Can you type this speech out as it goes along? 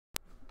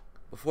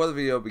Before the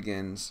video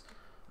begins,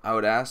 I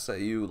would ask that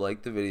you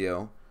like the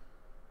video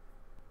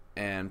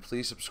and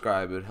please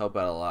subscribe. It would help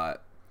out a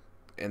lot.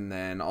 And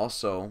then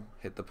also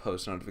hit the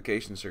post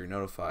notification so you're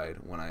notified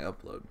when I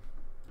upload.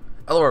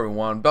 Hello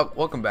everyone,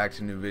 welcome back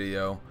to a new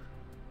video.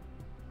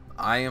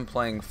 I am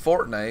playing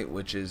Fortnite,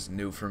 which is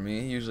new for me.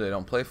 Usually I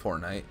don't play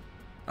Fortnite.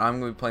 I'm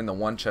going to be playing the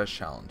one chest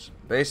challenge.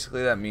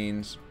 Basically that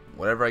means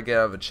whatever I get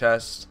out of a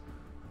chest,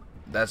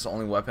 that's the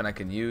only weapon I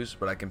can use,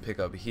 but I can pick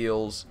up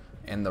heals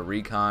and the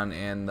recon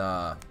and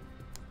the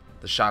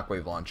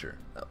shockwave launcher.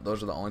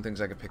 Those are the only things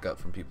I can pick up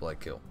from people I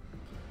kill.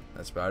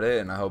 That's about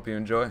it, and I hope you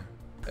enjoy.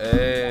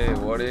 Hey,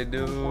 what do you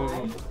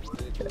do?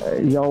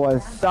 Yo,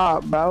 what's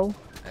up, bro?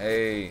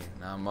 Hey,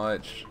 not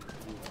much.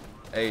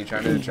 Hey, you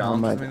trying to do a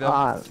challenge with me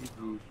though?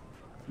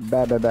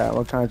 Bad.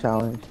 What kind of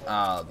challenge?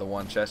 The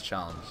one chest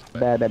challenge.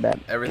 Bad.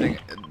 Everything,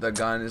 the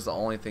gun is the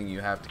only thing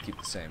you have to keep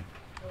the same.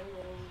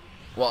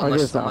 Well,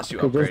 unless you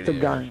upgrade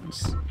it,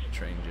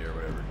 train gear or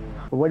whatever.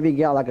 What if you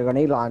get like a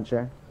grenade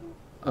launcher,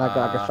 like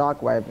a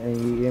shockwave, and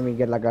you even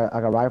get like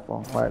a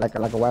rifle or like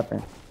a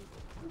weapon?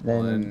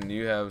 Then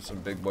you have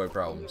some big boy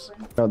problems.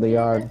 Go the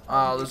yard.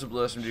 Oh, there's a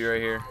blue SMG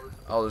right here.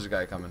 Oh, there's a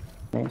guy coming.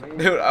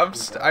 Dude,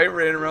 I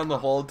ran around the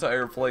whole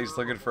entire place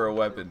looking for a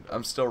weapon.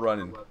 I'm still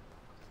running.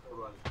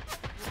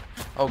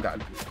 Oh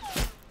god.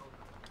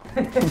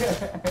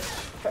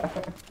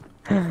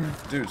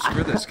 Dude,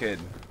 screw this kid.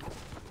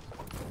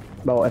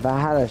 Bro, if I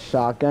had a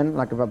shotgun,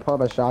 like if I pull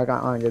up a shotgun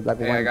on and get like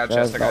one I got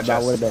chest,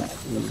 that would have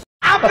been.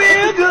 I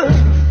feel good.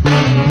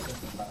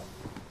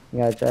 You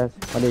got a chest?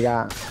 What do you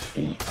got?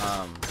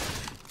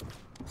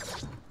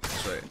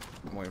 That's right.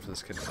 I'm waiting for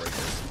this kid to break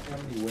this.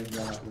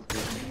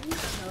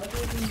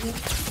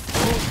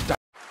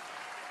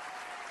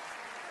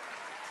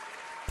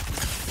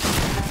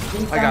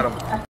 I got him.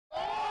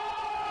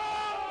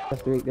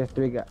 There's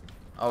three guys.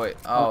 Oh wait.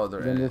 Oh,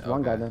 they're in. There's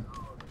one guy then.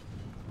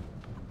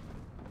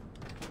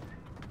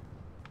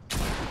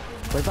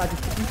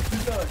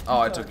 Oh,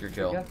 I took your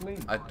kill.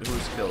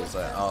 Whose kill is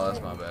that? Oh,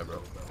 that's my bad,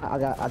 bro. I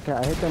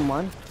hit them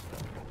one.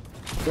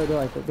 They're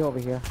over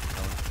here.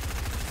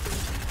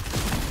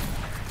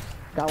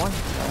 Got one.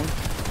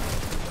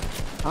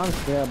 I'm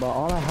scared, but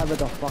all I have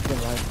is a fucking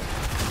rifle.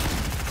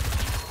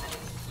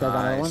 Got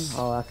another one?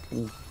 Oh, that's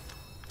me.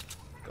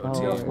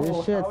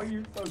 This shit. How are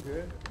you so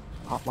good?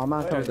 My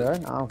man's so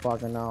good? I don't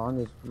fucking know. I'm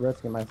just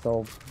risking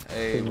myself.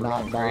 Hey, we're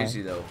going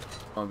crazy though.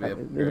 I'm gonna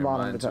be upgrading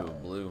mine to a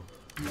blue.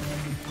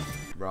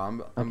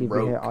 Bro, I'm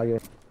broke. All your...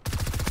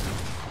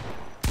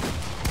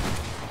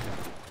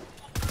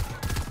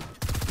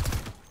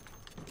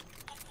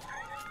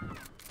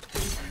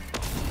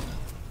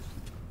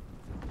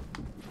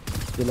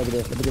 Dude, look at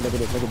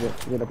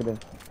this.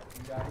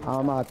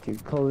 I'm about to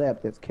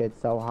clip this kid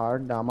so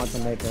hard that I'm about to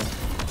make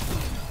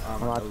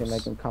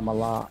him come a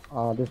lot.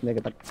 Oh, this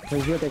nigga,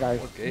 he's here, guys.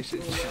 Okay,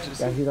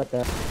 Yeah, he got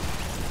that.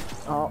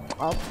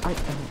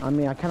 I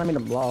mean, I can't mean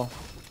to blow.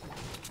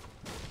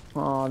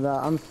 Oh,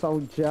 I'm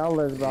so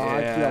jealous, bro. Yeah.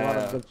 I see a lot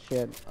of good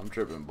shit. I'm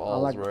tripping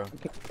balls, bro.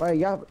 Wait,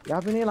 y'all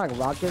need like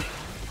rockets?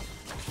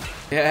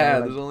 Yeah,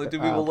 there's only 2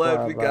 people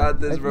left. We got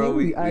this, bro.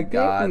 We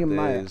got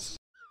this.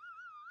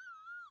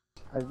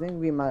 I think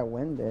we might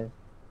win this.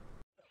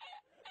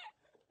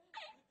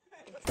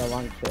 The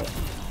one shit.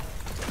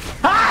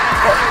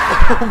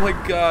 Oh my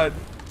god.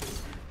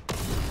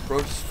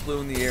 Bro just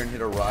flew in the air and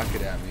hit a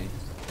rocket at me.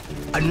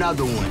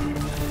 Another one.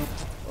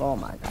 Oh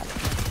my god.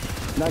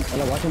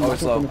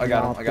 It's low. I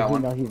got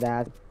one. Know he's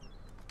ass.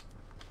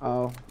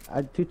 Oh,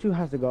 Tutu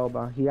has to go,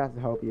 bro. He has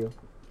to help you.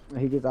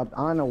 He just up.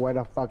 I don't know where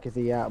the fuck is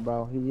he at,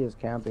 bro. He's just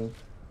camping.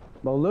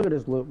 Bro, look at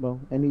this loot, bro.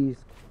 And he's.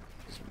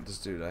 This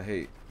dude, I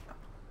hate.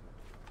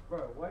 Bro,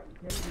 what?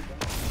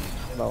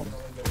 Bro.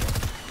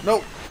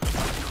 Nope.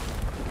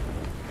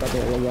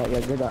 Okay,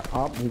 yeah, good.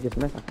 Oh, he just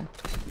missed. Okay.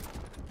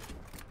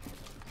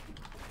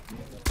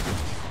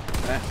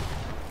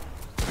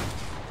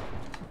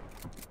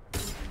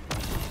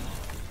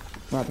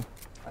 Nothing.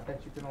 I thought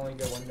you can only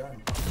get one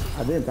gun.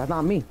 I did. That's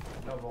not me.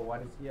 No, but why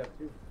does he have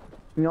 2?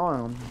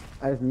 No,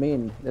 it's me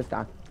and this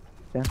guy.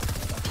 Yeah.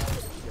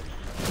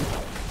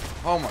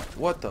 Oh my,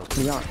 what the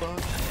Yeah. fuck?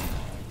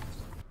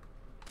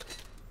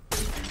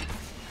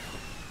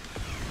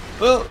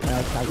 Oh,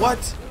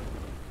 what?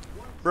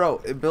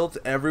 Bro, it built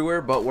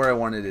everywhere but where I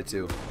wanted it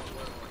to.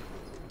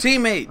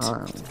 Teammate!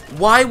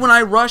 Why when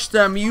I rush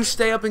them, you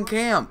stay up in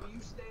camp?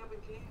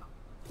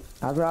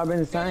 That's what I've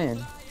been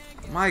saying.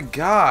 My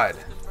god.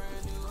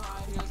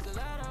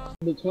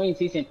 Between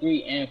season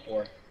 3 and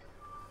 4.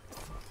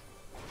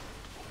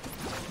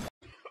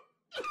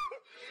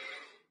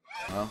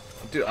 Well,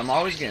 dude, I'm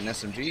always getting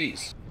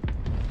SMGs.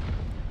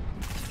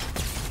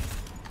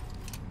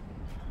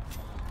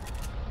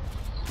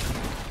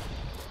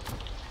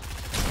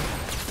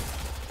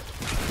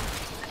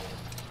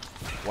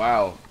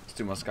 Wow, this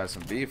dude must got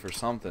some beef or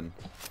something.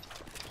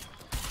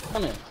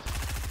 Come here.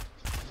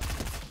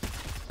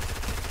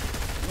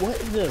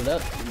 What is it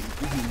up?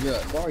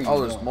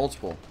 Oh, there's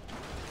multiple.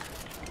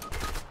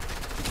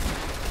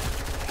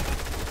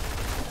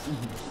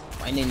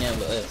 Finding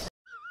number us.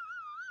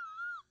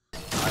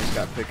 Nice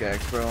just got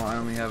pickaxe, bro. I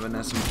only have an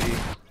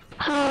SMG.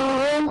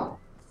 Hello?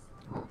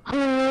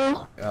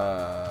 Hello?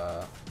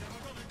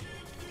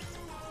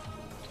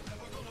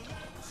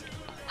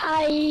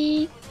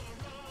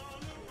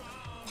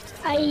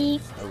 I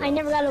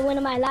never got a win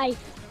in my life.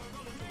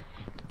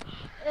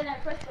 Then I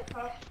pressed the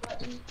cross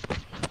button.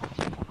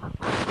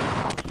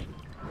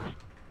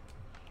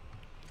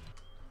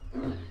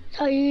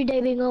 How your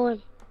day been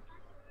going?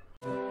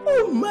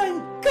 Oh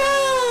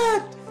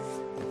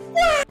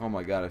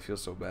my god, I feel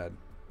so bad.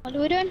 What are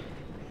we doing?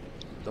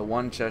 The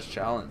one chest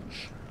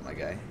challenge, my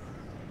guy.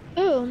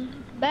 Ooh,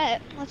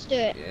 bet. Let's do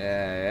it.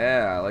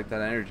 Yeah, I like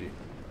that energy.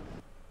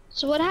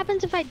 So what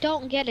happens if I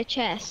don't get a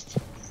chest?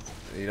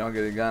 You don't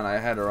get a gun. I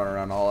had to run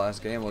around the whole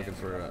last game looking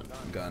for a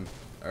gun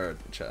or a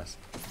chest.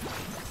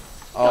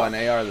 Oh, an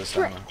AR this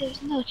time. Frick,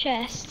 there's no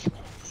chest.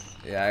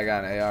 Yeah, I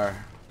got an AR.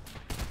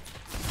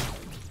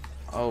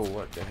 Oh,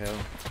 what the hell?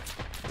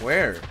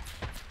 Where?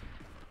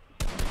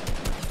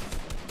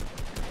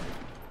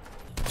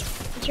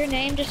 What's your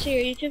name? Just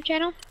your YouTube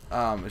channel?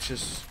 It's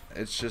just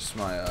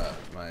my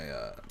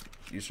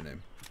username.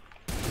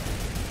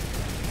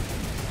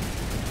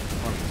 I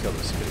want to kill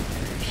this kid.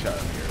 He shot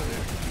at me earlier.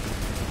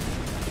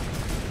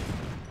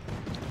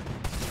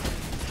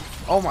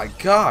 Oh my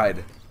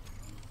god!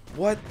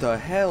 What the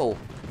hell?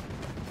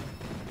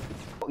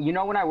 You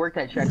know when I worked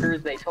at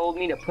Checkers, they told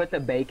me to put the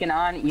bacon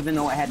on even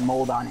though it had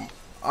mold on it.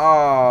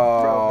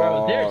 Oh.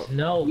 Bro, there's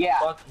no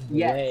fucking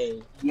yes,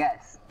 way.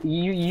 Yes.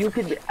 You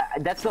could.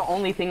 That's the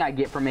only thing I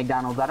get from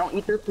McDonald's. I don't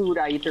eat their food.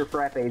 I eat their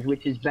frappes,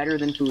 which is better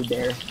than food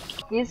there.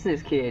 Is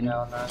this kid?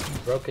 No, he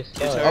broke his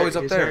skull. Oh, he's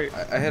up there.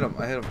 I hit him.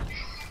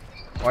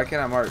 Why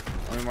can't I mark?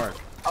 Let me mark.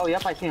 Oh,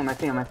 yep, I see him. I'm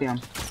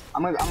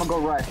gonna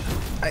go rush.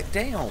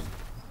 Damn.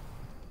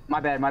 My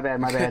bad.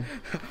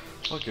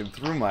 Fucking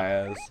threw my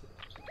ass.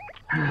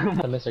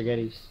 Mr.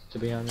 Getty's, to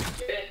be honest.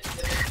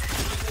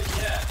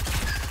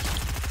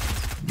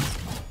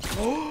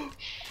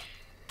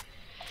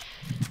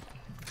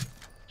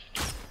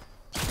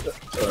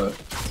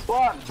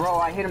 Fuck, bro,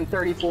 I hit him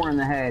 34 in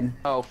the head.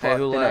 Oh, fuck,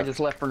 who then left? I just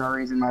left for no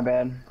reason, my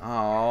bad.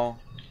 Oh.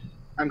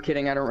 I'm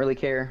kidding, I don't really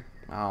care.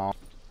 Oh.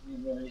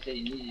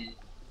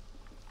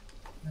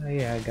 Oh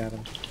yeah, I got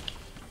him.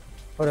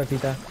 Hold up,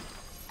 Tita.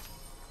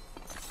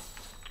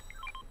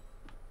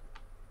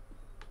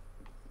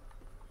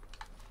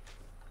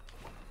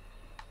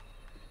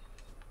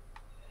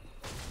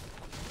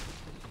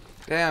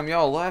 Damn,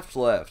 y'all left.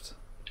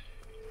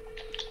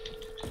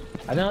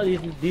 I know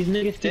these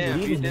niggas keep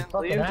leaving this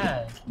fucking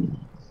ass.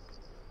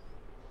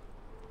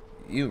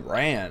 You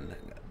ran.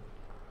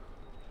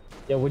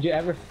 Yo, would you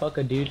ever fuck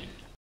a dude?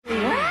 Who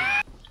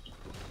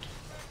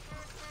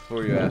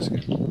are you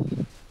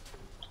asking?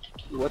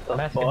 What the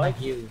I'm asking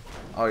like you,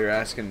 Oh, you're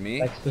asking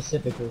me? like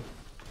specifically.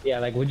 Yeah,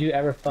 like would you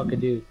ever fuck a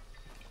dude?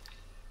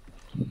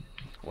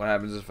 What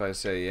happens if I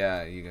say,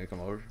 yeah, you gonna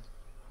come over?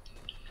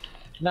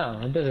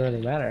 No, it doesn't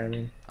really matter.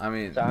 I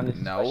mean, it's an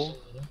honest no.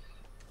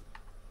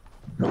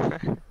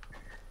 question,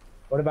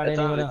 what about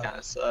anyone else? Kind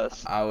of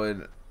sus. I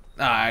would.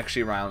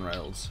 Actually, Ryan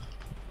Reynolds.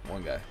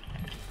 One guy.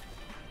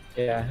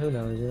 Yeah, who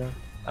knows, you know?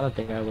 I don't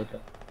think I would though.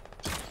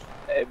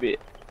 Maybe.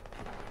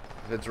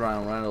 If it's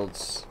Ryan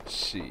Reynolds,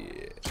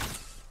 shit.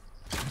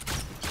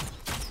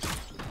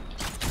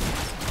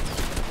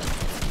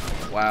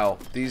 Wow,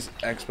 these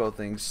expo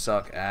things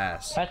suck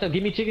ass. Pato,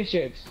 give me chicken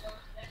strips.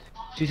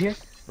 She's here?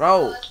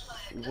 Bro,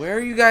 where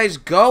are you guys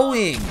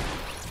going?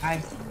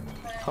 Hi.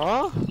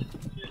 Huh?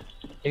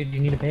 Dude, you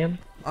need to pay him?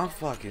 I'm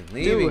fucking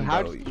leaving, Dude,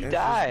 how bro. did you You're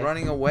die? just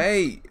running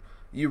away.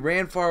 You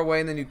ran far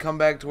away and then you come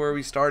back to where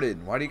we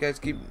started. Why do you guys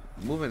keep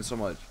moving so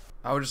much?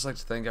 I would just like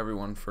to thank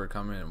everyone for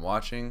coming and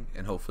watching,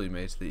 and hopefully you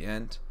made it to the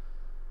end.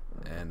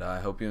 And I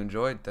hope you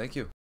enjoyed. Thank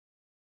you.